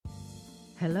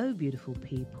Hello, beautiful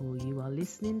people. You are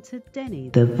listening to Denny,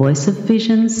 the voice of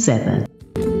Vision 7.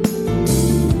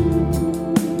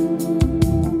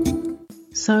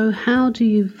 So, how do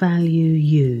you value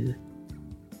you?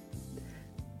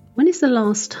 When is the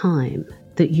last time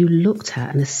that you looked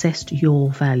at and assessed your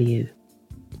value?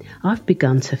 I've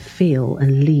begun to feel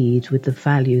and lead with the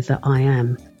value that I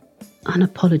am,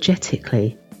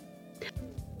 unapologetically.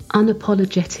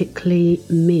 Unapologetically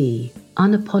me,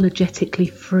 unapologetically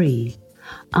free,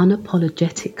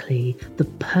 unapologetically the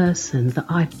person that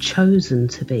I've chosen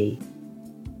to be.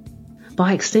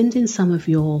 By extending some of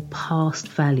your past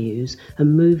values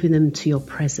and moving them to your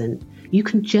present, you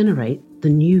can generate the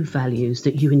new values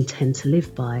that you intend to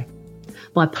live by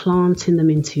planting them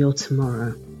into your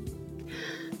tomorrow.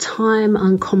 Time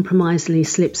uncompromisingly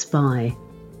slips by,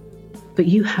 but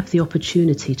you have the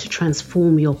opportunity to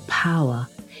transform your power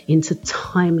into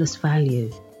timeless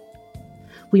value.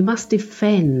 We must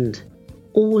defend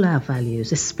all our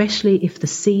values, especially if the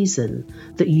season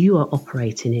that you are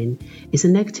operating in is a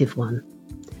negative one.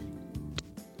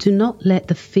 Do not let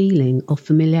the feeling of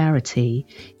familiarity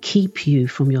keep you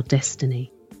from your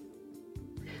destiny.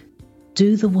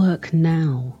 Do the work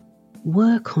now.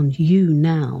 Work on you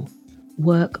now.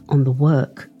 Work on the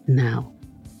work now.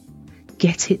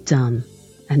 Get it done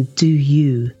and do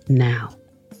you now.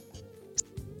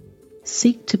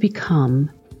 Seek to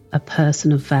become a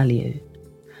person of value.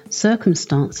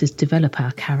 Circumstances develop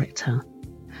our character,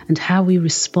 and how we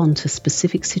respond to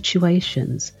specific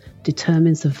situations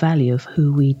determines the value of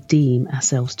who we deem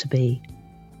ourselves to be.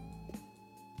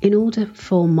 In order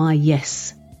for my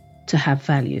yes to have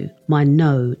value, my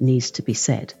no needs to be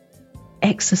said.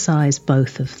 Exercise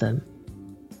both of them.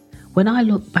 When I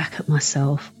look back at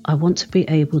myself, I want to be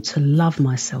able to love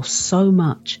myself so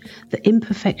much, the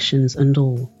imperfections and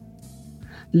all.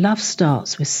 Love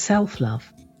starts with self-love.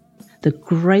 The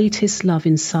greatest love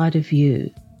inside of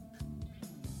you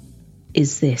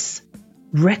is this.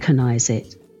 Recognize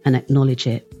it and acknowledge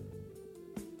it.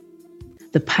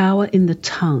 The power in the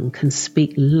tongue can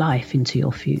speak life into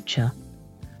your future.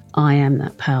 I am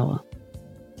that power.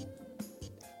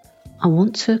 I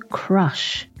want to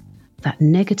crush that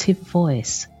negative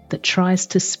voice that tries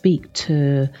to speak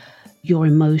to your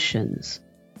emotions.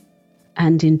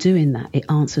 And in doing that, it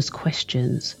answers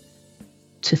questions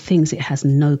to things it has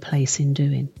no place in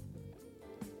doing.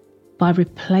 By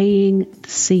replaying the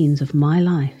scenes of my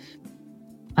life,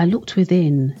 I looked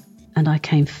within and I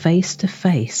came face to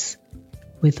face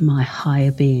with my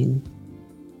higher being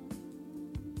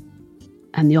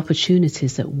and the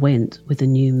opportunities that went with the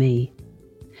new me.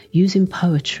 Using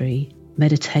poetry,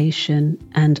 meditation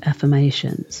and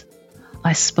affirmations,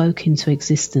 I spoke into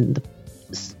existence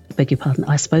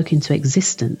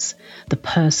the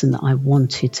person that I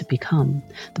wanted to become,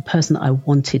 the person that I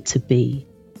wanted to be,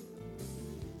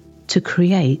 to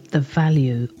create the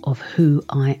value of who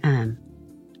I am.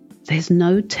 There's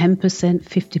no 10%,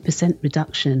 50%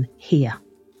 reduction here.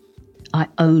 I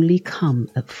only come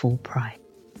at full price.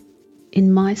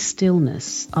 In my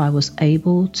stillness, I was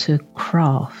able to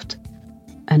craft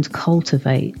and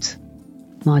cultivate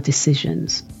my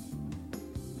decisions.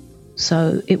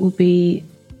 So it will be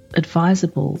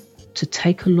advisable to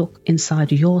take a look inside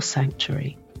your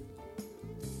sanctuary.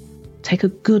 Take a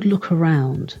good look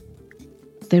around.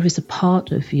 There is a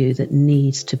part of you that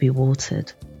needs to be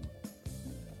watered.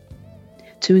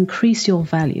 To increase your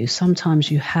value, sometimes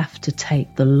you have to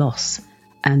take the loss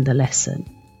and the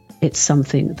lesson. It's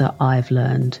something that I've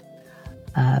learned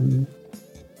and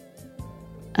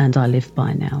I live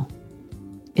by now.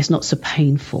 It's not so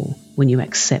painful when you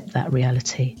accept that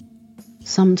reality.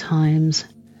 Sometimes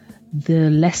the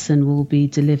lesson will be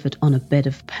delivered on a bed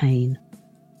of pain,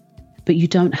 but you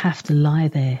don't have to lie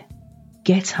there.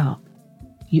 Get up.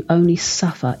 You only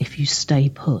suffer if you stay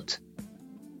put.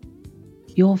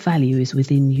 Your value is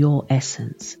within your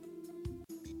essence,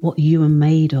 what you are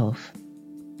made of,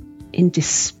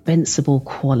 indispensable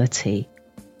quality.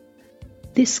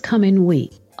 This coming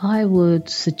week, I would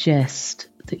suggest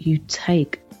that you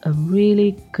take a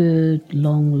really good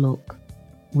long look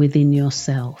within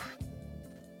yourself.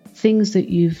 Things that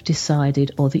you've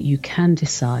decided or that you can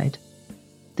decide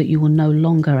that you will no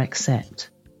longer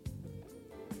accept.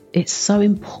 It's so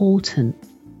important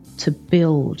to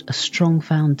build a strong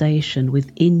foundation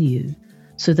within you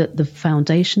so that the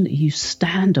foundation that you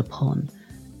stand upon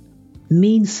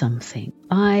means something.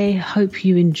 I hope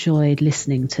you enjoyed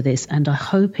listening to this, and I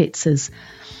hope it's as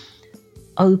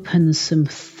opened some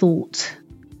thought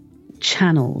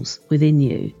channels within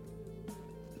you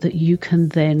that you can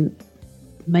then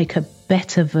make a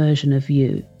better version of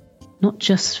you, not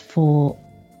just for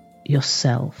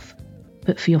yourself,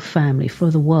 but for your family, for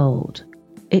the world.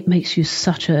 it makes you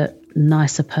such a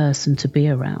nicer person to be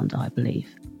around, I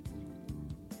believe.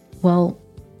 Well,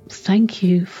 thank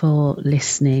you for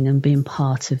listening and being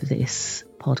part of this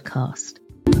podcast.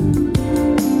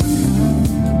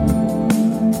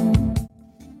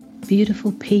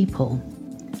 Beautiful people,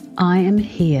 I am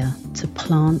here to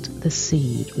plant the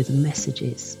seed with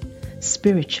messages,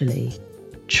 spiritually,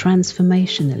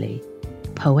 transformationally,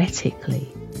 poetically,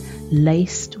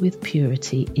 laced with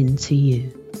purity into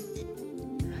you.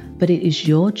 But it is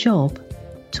your job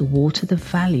to water the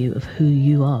value of who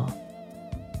you are,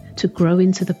 to grow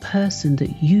into the person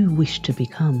that you wish to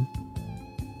become.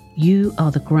 You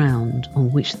are the ground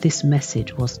on which this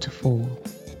message was to fall.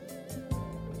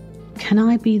 Can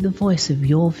I be the voice of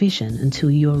your vision until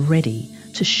you are ready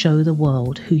to show the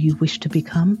world who you wish to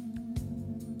become?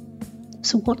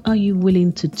 So what are you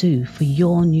willing to do for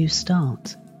your new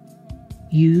start?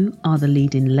 You are the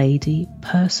leading lady,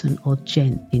 person or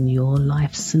gent in your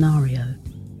life scenario.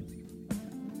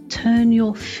 Turn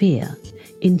your fear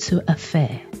into a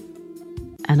fare,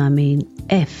 and I mean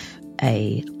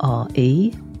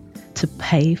F-A-R-E, to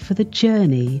pay for the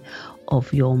journey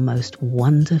of your most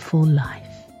wonderful life.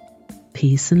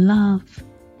 Peace and love.